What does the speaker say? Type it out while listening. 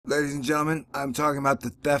Ladies and gentlemen, I'm talking about the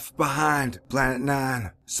theft behind Planet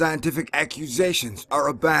 9. Scientific accusations are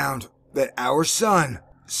abound that our sun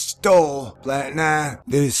stole Planet 9.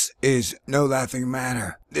 This is no laughing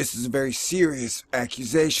matter. This is a very serious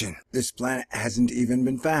accusation. This planet hasn't even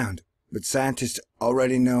been found, but scientists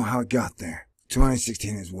already know how it got there.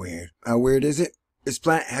 2016 is weird. How weird is it? This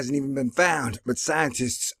planet hasn't even been found, but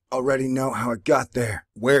scientists already know how it got there.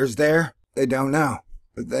 Where's there? They don't know,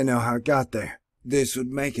 but they know how it got there. This would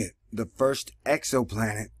make it the first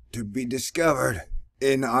exoplanet to be discovered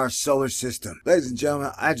in our solar system. Ladies and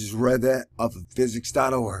gentlemen, I just read that off of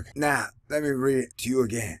physics.org. Now, let me read it to you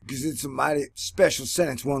again, because it's a mighty special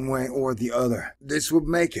sentence one way or the other. This would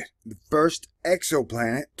make it the first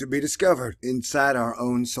exoplanet to be discovered inside our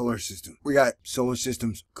own solar system. We got solar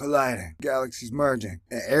systems colliding, galaxies merging,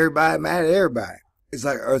 and everybody mad at everybody. It's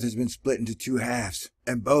like Earth has been split into two halves,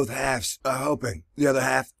 and both halves are hoping the other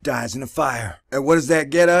half dies in a fire. And what does that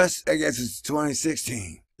get us? I guess it's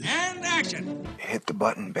 2016. And action! Hit the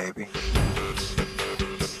button, baby.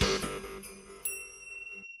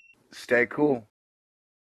 Stay cool.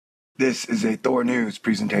 This is a Thor News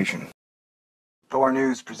presentation. Thor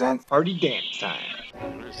News presents Party dance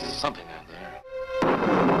time. There's something out there.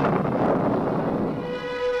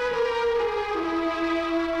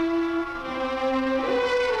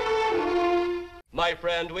 My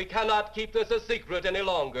friend, we cannot keep this a secret any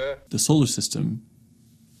longer. The solar system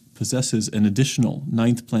possesses an additional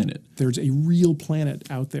ninth planet. There's a real planet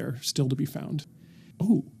out there still to be found.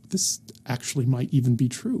 Oh, this actually might even be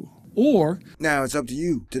true. Or... Now it's up to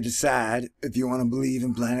you to decide if you want to believe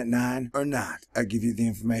in Planet 9 or not. I give you the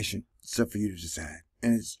information. It's up for you to decide.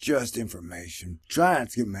 And it's just information. Try not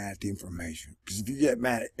to get mad at the information, because if you get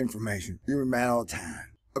mad at information, you're mad all the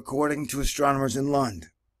time. According to astronomers in Lund,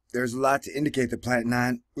 there's a lot to indicate that Planet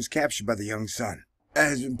 9 was captured by the young sun. It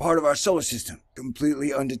has been part of our solar system,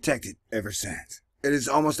 completely undetected ever since. It is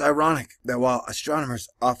almost ironic that while astronomers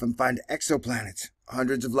often find exoplanets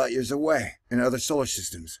hundreds of light years away in other solar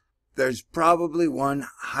systems, there's probably one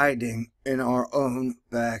hiding in our own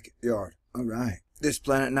backyard. Alright. This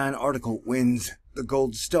Planet 9 article wins the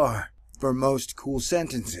gold star for most cool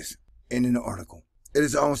sentences in an article. It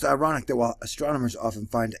is almost ironic that while astronomers often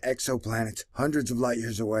find exoplanets hundreds of light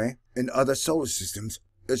years away in other solar systems,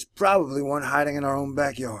 there's probably one hiding in our own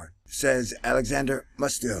backyard, says Alexander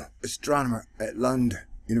Mustil, astronomer at Lund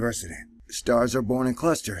University. Stars are born in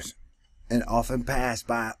clusters and often pass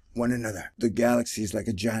by one another. The galaxy is like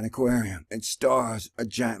a giant aquarium, and stars are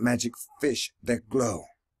giant magic fish that glow.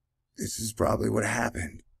 This is probably what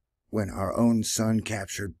happened when our own sun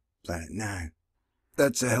captured Planet 9.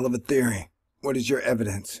 That's a hell of a theory. What is your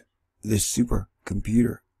evidence? This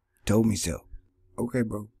supercomputer told me so. Okay,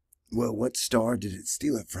 bro. Well, what star did it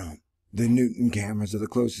steal it from? The Newton cameras are the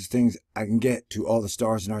closest things I can get to all the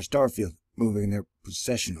stars in our star field moving in their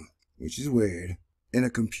processional, which is weird. In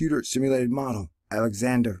a computer-simulated model,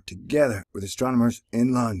 Alexander, together with astronomers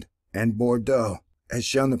in Lund and Bordeaux, has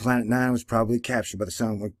shown that Planet 9 was probably captured by the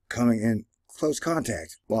sun when coming in close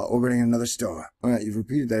contact while orbiting another star. Alright, you've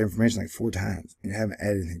repeated that information like 4 times, and you haven't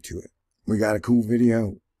added anything to it. We got a cool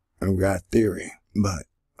video, and we got a theory, but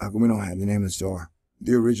how come we don't have the name of the star?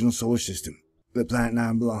 The original solar system that Planet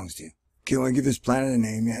 9 belongs to. Can we give this planet a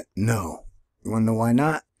name yet? No. You wanna know why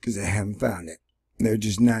not? Because they haven't found it. They're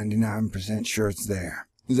just 99% sure it's there.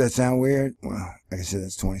 Does that sound weird? Well, like I said,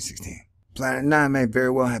 that's 2016. Planet 9 may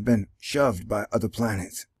very well have been shoved by other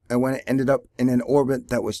planets, and when it ended up in an orbit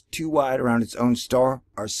that was too wide around its own star,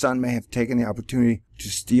 our sun may have taken the opportunity to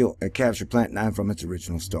steal and capture Planet 9 from its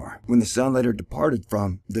original star. When the sun later departed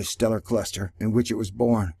from the stellar cluster in which it was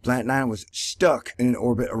born, Planet 9 was stuck in an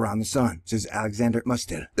orbit around the sun, says Alexander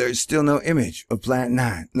Mustil. There is still no image of Planet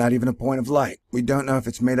 9, not even a point of light. We don't know if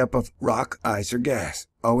it's made up of rock, ice, or gas.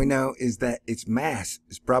 All we know is that its mass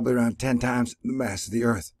is probably around 10 times the mass of the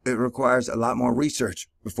Earth. It requires a lot more research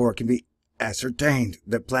before it can be ascertained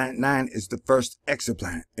that Planet 9 is the first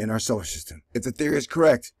exoplanet in our solar system. If the theory is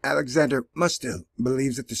correct, Alexander Mustil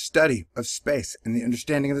believes that the study of space and the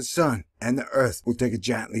understanding of the sun and the Earth will take a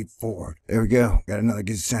giant leap forward. There we go. Got another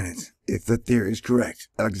good sentence. If the theory is correct,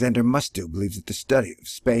 Alexander Mustil believes that the study of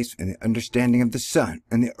space and the understanding of the sun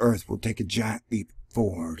and the Earth will take a giant leap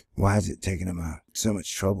forward. Why is it taking them so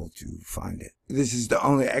much trouble to find it? This is the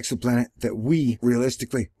only exoplanet that we,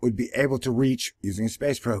 realistically, would be able to reach using a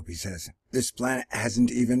space probe, he says. This planet hasn't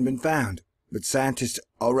even been found, but scientists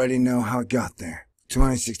already know how it got there.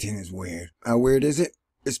 2016 is weird. How weird is it?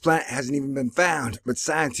 This planet hasn't even been found, but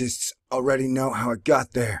scientists already know how it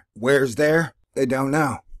got there. Where's there? They don't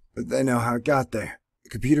know, but they know how it got there. A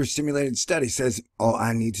computer-simulated study says all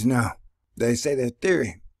I need to know. They say their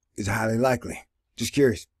theory is highly likely. Just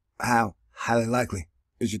curious, How highly likely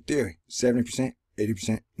is your theory? 70%,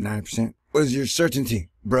 80%, 90%? What is your certainty,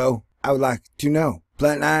 bro? I would like to know.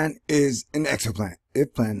 Planet 9 is an exoplanet.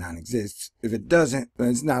 If Planet 9 exists. If it doesn't, then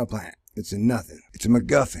it's not a planet. It's a nothing. It's a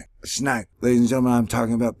MacGuffin. A snipe. Ladies and gentlemen, I'm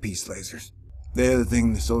talking about peace lasers. They're the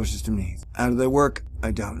thing the solar system needs. How do they work?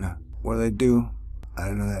 I don't know. What do they do? I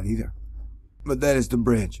don't know that either. But that is the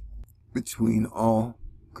bridge between all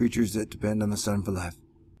creatures that depend on the sun for life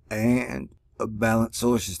and a balanced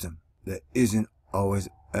solar system that isn't always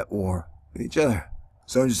at war with each other.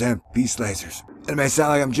 So I'm just having peace lasers. It may sound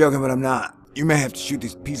like I'm joking, but I'm not. You may have to shoot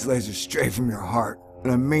these peace lasers straight from your heart.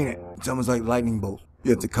 And I mean it. It's almost like lightning bolt.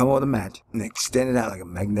 You have to come up with a match and extend it out like a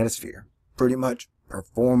magnetosphere. Pretty much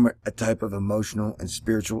perform a type of emotional and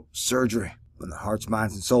spiritual surgery on the hearts,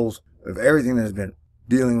 minds, and souls of everything that has been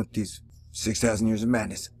dealing with these 6,000 years of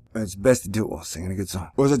madness. And it's best to do it while singing a good song.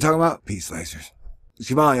 What was I talking about? Peace lasers.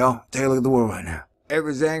 Come on, y'all. Take a look at the world right now.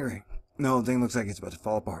 Everybody's angry. The whole thing looks like it's about to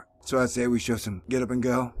fall apart. So I'd say we show some get up and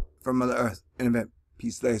go from Mother Earth and invent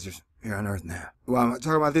peace lasers here on Earth now. Why am I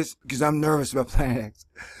talking about this? Because I'm nervous about Planet X.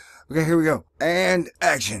 Okay, here we go. And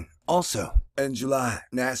action. Also, in July,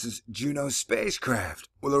 NASA's Juno spacecraft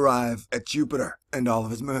will arrive at Jupiter and all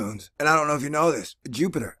of its moons. And I don't know if you know this,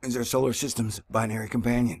 Jupiter is our solar system's binary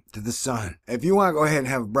companion to the sun. If you want to go ahead and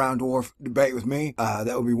have a brown dwarf debate with me,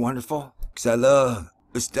 that would be wonderful, because I love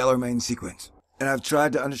the stellar main sequence. And I've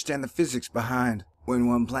tried to understand the physics behind when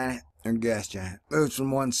one planet or gas giant moves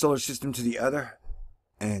from one solar system to the other.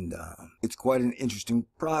 And it's quite an interesting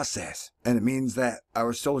process. And it means that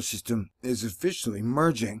our solar system is officially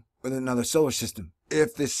merging with another solar system.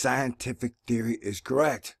 If this scientific theory is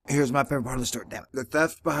correct. Here's my favorite part of the story, damn it. The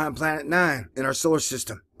theft behind Planet 9 in our solar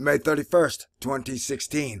system. May 31st,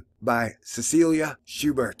 2016. By Cecilia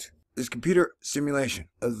Schubert. This computer simulation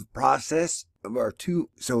of the process of our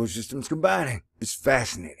two solar systems combining is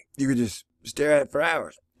fascinating. You could just stare at it for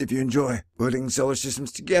hours if you enjoy putting solar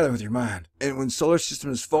systems together with your mind. And when solar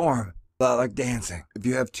systems form, a lot like dancing. If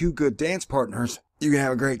you have two good dance partners, you can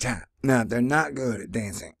have a great time. Now, if they're not good at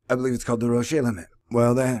dancing, I believe it's called the Roche limit.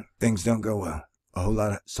 Well then, things don't go well. A whole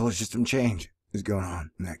lot of solar system change is going on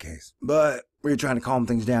in that case. But we're trying to calm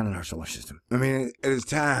things down in our solar system. I mean, it is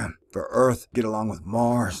time for Earth to get along with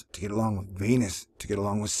Mars, to get along with Venus, to get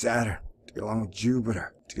along with Saturn, to get along with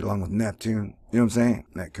Jupiter, to get along with Neptune. You know what I'm saying?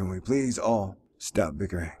 Now, can we please all stop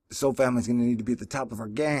bickering? The Soul family's going to need to be at the top of our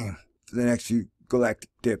game for the next few galactic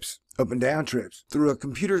dips, up and down trips. Through a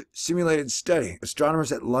computer-simulated study,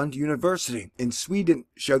 astronomers at Lund University in Sweden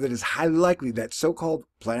show that it's highly likely that so-called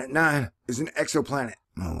Planet 9 is an exoplanet.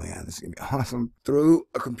 Oh yeah, this is going to be awesome. Through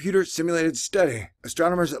a computer-simulated study,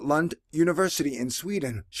 astronomers at Lund University in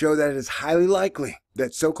Sweden show that it is highly likely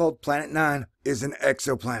that so-called Planet 9 is an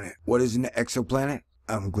exoplanet. What is an exoplanet?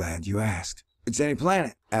 I'm glad you asked. It's any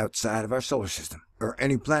planet outside of our solar system, or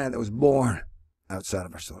any planet that was born outside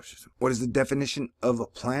of our solar system. What is the definition of a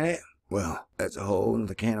planet? Well, that's a whole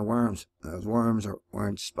other can of worms. Those worms are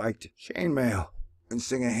wearing spiked chainmail and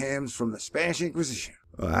singing hymns from the Spanish Inquisition.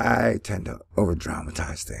 Well, I tend to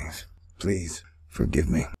over-dramatize things. Please forgive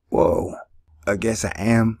me. Whoa. I guess I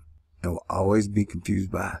am and will always be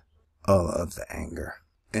confused by all of the anger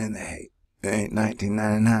and the hate. It ain't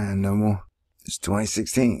 1999 no more. It's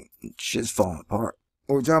 2016. Shit's falling apart.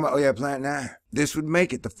 What we're talking about? Oh yeah, Planet 9. This would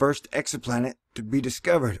make it the first exoplanet to be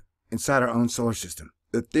discovered inside our own solar system.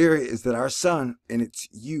 The theory is that our sun, in its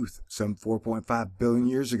youth, some 4.5 billion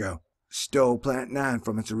years ago, stole Planet 9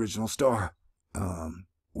 from its original star.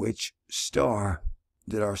 Which star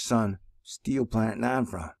did our sun steal Planet 9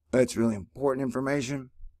 from? That's really important information,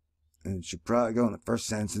 and it should probably go in the first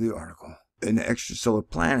sentence of the article. An extrasolar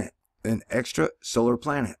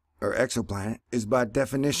planet, or exoplanet, is by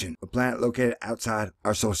definition a planet located outside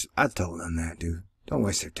our solar system. I told them that, dude. Don't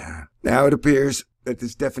waste their time. Now it appears that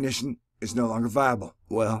this definition is no longer viable.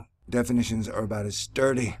 Well, definitions are about as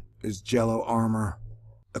sturdy as Jello armor.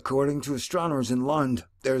 According to astronomers in Lund,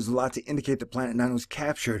 there is a lot to indicate that Planet 9 was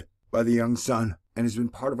captured by the young sun and has been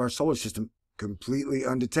part of our solar system completely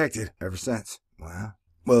undetected ever since. Wow.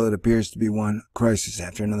 Well, it appears to be one crisis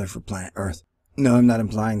after another for planet Earth. No, I'm not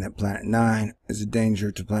implying that Planet 9 is a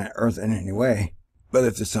danger to planet Earth in any way. But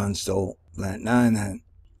if the sun stole Planet 9, then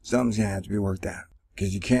something's going to have to be worked out.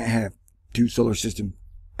 Because you can't have two solar systems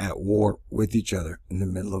at war with each other in the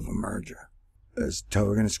middle of a merger. That's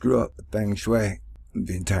totally going to screw up the feng shui of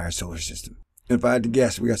the entire solar system. And if I had to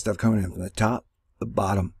guess, we got stuff coming in from the top, the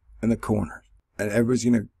bottom, and the corners. And everybody's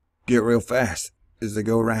going to get real fast as they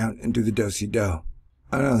go around and do the do-si-do.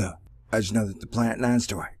 I don't know though. I just know that the Planet 9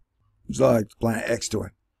 story, it's like the Planet X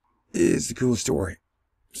story, is the coolest story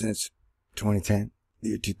since 2010, the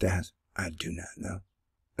year 2000. I do not know.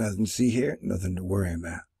 Nothing to see here, nothing to worry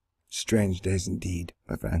about. Strange days indeed,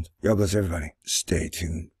 my friends. God bless everybody. Stay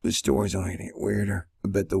tuned. The story's only gonna get weirder. I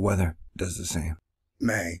bet the weather does the same.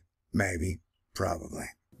 Maybe, probably.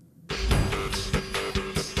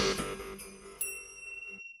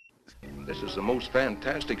 This is the most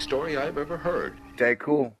fantastic story I've ever heard. Stay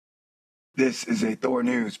cool. This is a Thor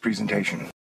News presentation.